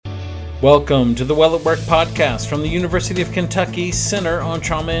Welcome to the Well at Work podcast from the University of Kentucky Center on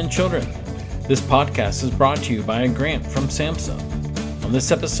Trauma in Children. This podcast is brought to you by a grant from SAMHSA. On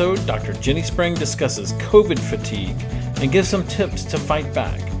this episode, Dr. Jenny Sprang discusses COVID fatigue and gives some tips to fight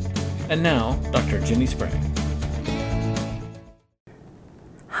back. And now, Dr. Jenny Sprang.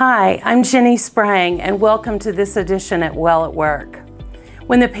 Hi, I'm Jenny Sprang, and welcome to this edition at Well at Work.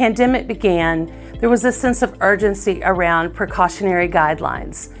 When the pandemic began, there was a sense of urgency around precautionary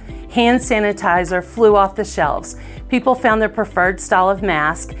guidelines. Hand sanitizer flew off the shelves. People found their preferred style of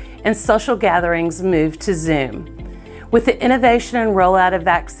mask, and social gatherings moved to Zoom. With the innovation and rollout of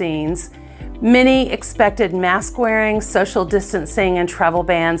vaccines, many expected mask wearing, social distancing, and travel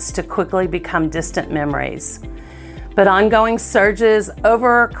bans to quickly become distant memories. But ongoing surges,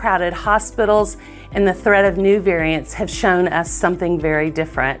 overcrowded hospitals, and the threat of new variants have shown us something very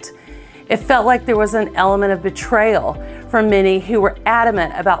different. It felt like there was an element of betrayal for many who were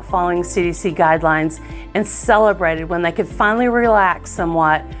adamant about following CDC guidelines and celebrated when they could finally relax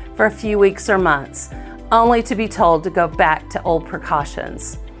somewhat for a few weeks or months, only to be told to go back to old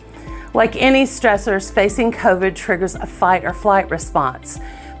precautions. Like any stressors, facing COVID triggers a fight or flight response.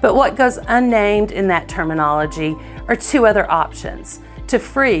 But what goes unnamed in that terminology are two other options: to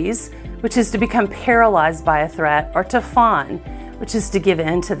freeze, which is to become paralyzed by a threat, or to fawn, which is to give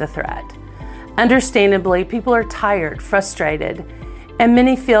in to the threat. Understandably, people are tired, frustrated, and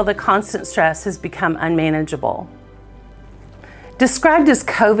many feel the constant stress has become unmanageable. Described as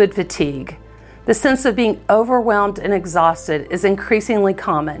COVID fatigue, the sense of being overwhelmed and exhausted is increasingly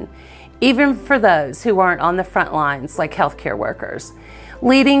common, even for those who aren't on the front lines like healthcare workers,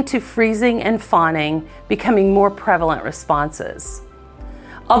 leading to freezing and fawning becoming more prevalent responses.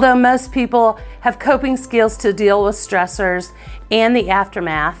 Although most people have coping skills to deal with stressors and the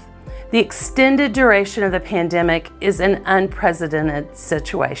aftermath, the extended duration of the pandemic is an unprecedented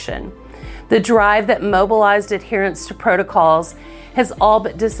situation. The drive that mobilized adherence to protocols has all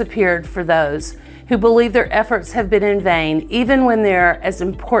but disappeared for those who believe their efforts have been in vain, even when they're as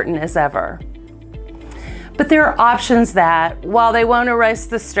important as ever. But there are options that, while they won't erase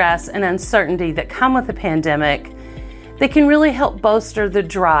the stress and uncertainty that come with the pandemic, they can really help bolster the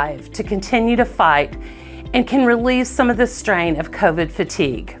drive to continue to fight and can relieve some of the strain of COVID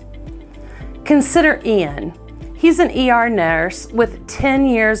fatigue. Consider Ian. He's an ER nurse with 10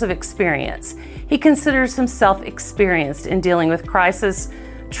 years of experience. He considers himself experienced in dealing with crisis,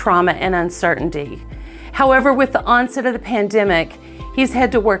 trauma, and uncertainty. However, with the onset of the pandemic, he's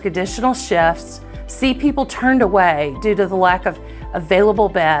had to work additional shifts, see people turned away due to the lack of available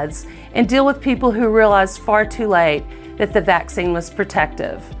beds, and deal with people who realized far too late that the vaccine was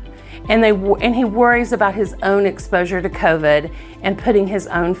protective. And he worries about his own exposure to COVID and putting his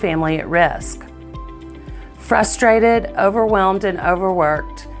own family at risk. Frustrated, overwhelmed, and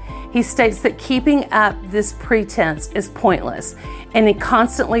overworked, he states that keeping up this pretense is pointless, and he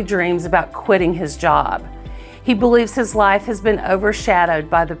constantly dreams about quitting his job. He believes his life has been overshadowed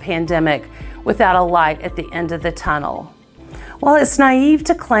by the pandemic without a light at the end of the tunnel. While it's naive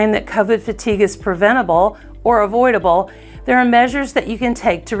to claim that COVID fatigue is preventable or avoidable, there are measures that you can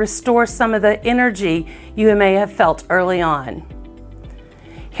take to restore some of the energy you may have felt early on.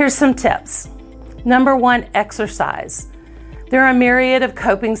 Here's some tips. Number 1, exercise. There are a myriad of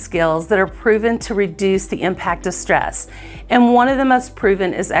coping skills that are proven to reduce the impact of stress, and one of the most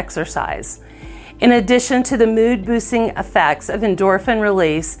proven is exercise. In addition to the mood-boosting effects of endorphin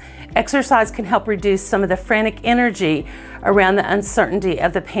release, exercise can help reduce some of the frantic energy around the uncertainty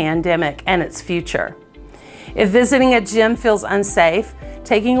of the pandemic and its future. If visiting a gym feels unsafe,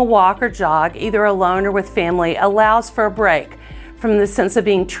 taking a walk or jog, either alone or with family, allows for a break from the sense of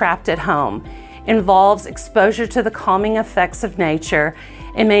being trapped at home, involves exposure to the calming effects of nature,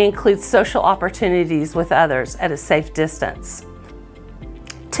 and may include social opportunities with others at a safe distance.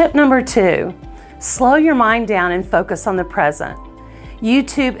 Tip number 2, slow your mind down and focus on the present.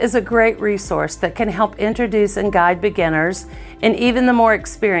 YouTube is a great resource that can help introduce and guide beginners and even the more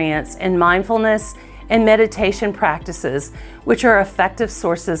experienced in mindfulness and meditation practices, which are effective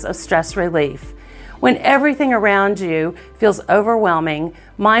sources of stress relief. When everything around you feels overwhelming,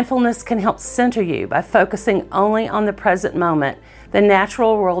 mindfulness can help center you by focusing only on the present moment, the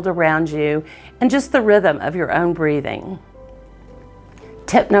natural world around you, and just the rhythm of your own breathing.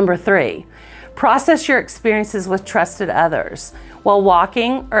 Tip number 3, process your experiences with trusted others. While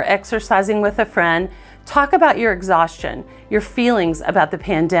walking or exercising with a friend, talk about your exhaustion, your feelings about the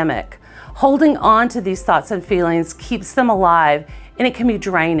pandemic. Holding on to these thoughts and feelings keeps them alive, and it can be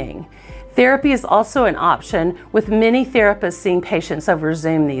draining. Therapy is also an option, with many therapists seeing patients over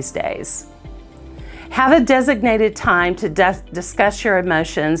Zoom these days. Have a designated time to discuss your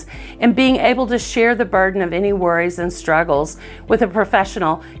emotions, and being able to share the burden of any worries and struggles with a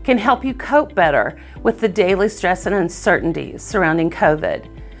professional can help you cope better with the daily stress and uncertainty surrounding COVID.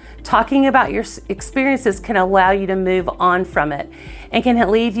 Talking about your experiences can allow you to move on from it and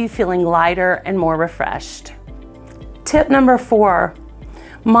can leave you feeling lighter and more refreshed. Tip number 4,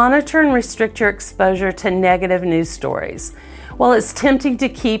 monitor and restrict your exposure to negative news stories. While it's tempting to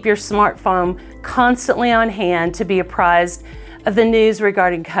keep your smartphone constantly on hand to be apprised of the news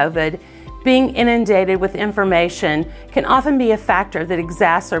regarding COVID, being inundated with information can often be a factor that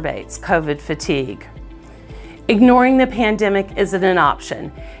exacerbates COVID fatigue. Ignoring the pandemic isn't an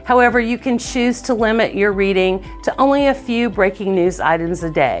option. However, you can choose to limit your reading to only a few breaking news items a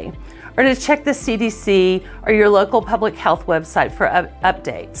day, or to check the CDC or your local public health website for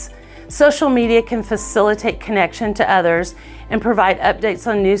updates. Social media can facilitate connection to others and provide updates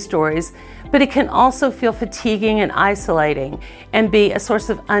on news stories, but it can also feel fatiguing and isolating and be a source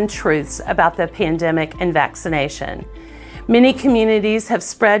of untruths about the pandemic and vaccination. Many communities have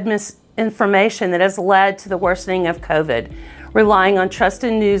spread misinformation that has led to the worsening of COVID. Relying on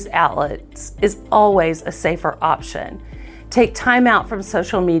trusted news outlets is always a safer option. Take time out from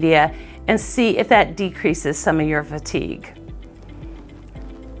social media and see if that decreases some of your fatigue.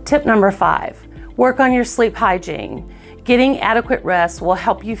 Tip number 5, work on your sleep hygiene. Getting adequate rest will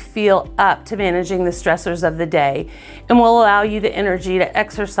help you feel up to managing the stressors of the day and will allow you the energy to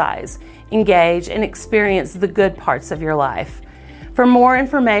exercise, engage, and experience the good parts of your life. For more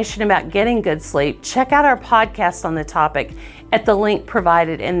information about getting good sleep, check out our podcast on the topic at the link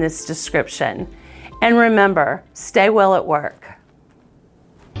provided in this description. And remember, stay well at work.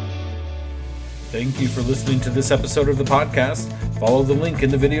 Thank you for listening to this episode of the podcast. Follow the link in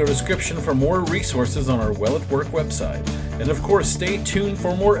the video description for more resources on our Well at Work website. And of course, stay tuned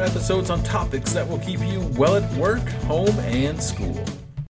for more episodes on topics that will keep you well at work, home, and school.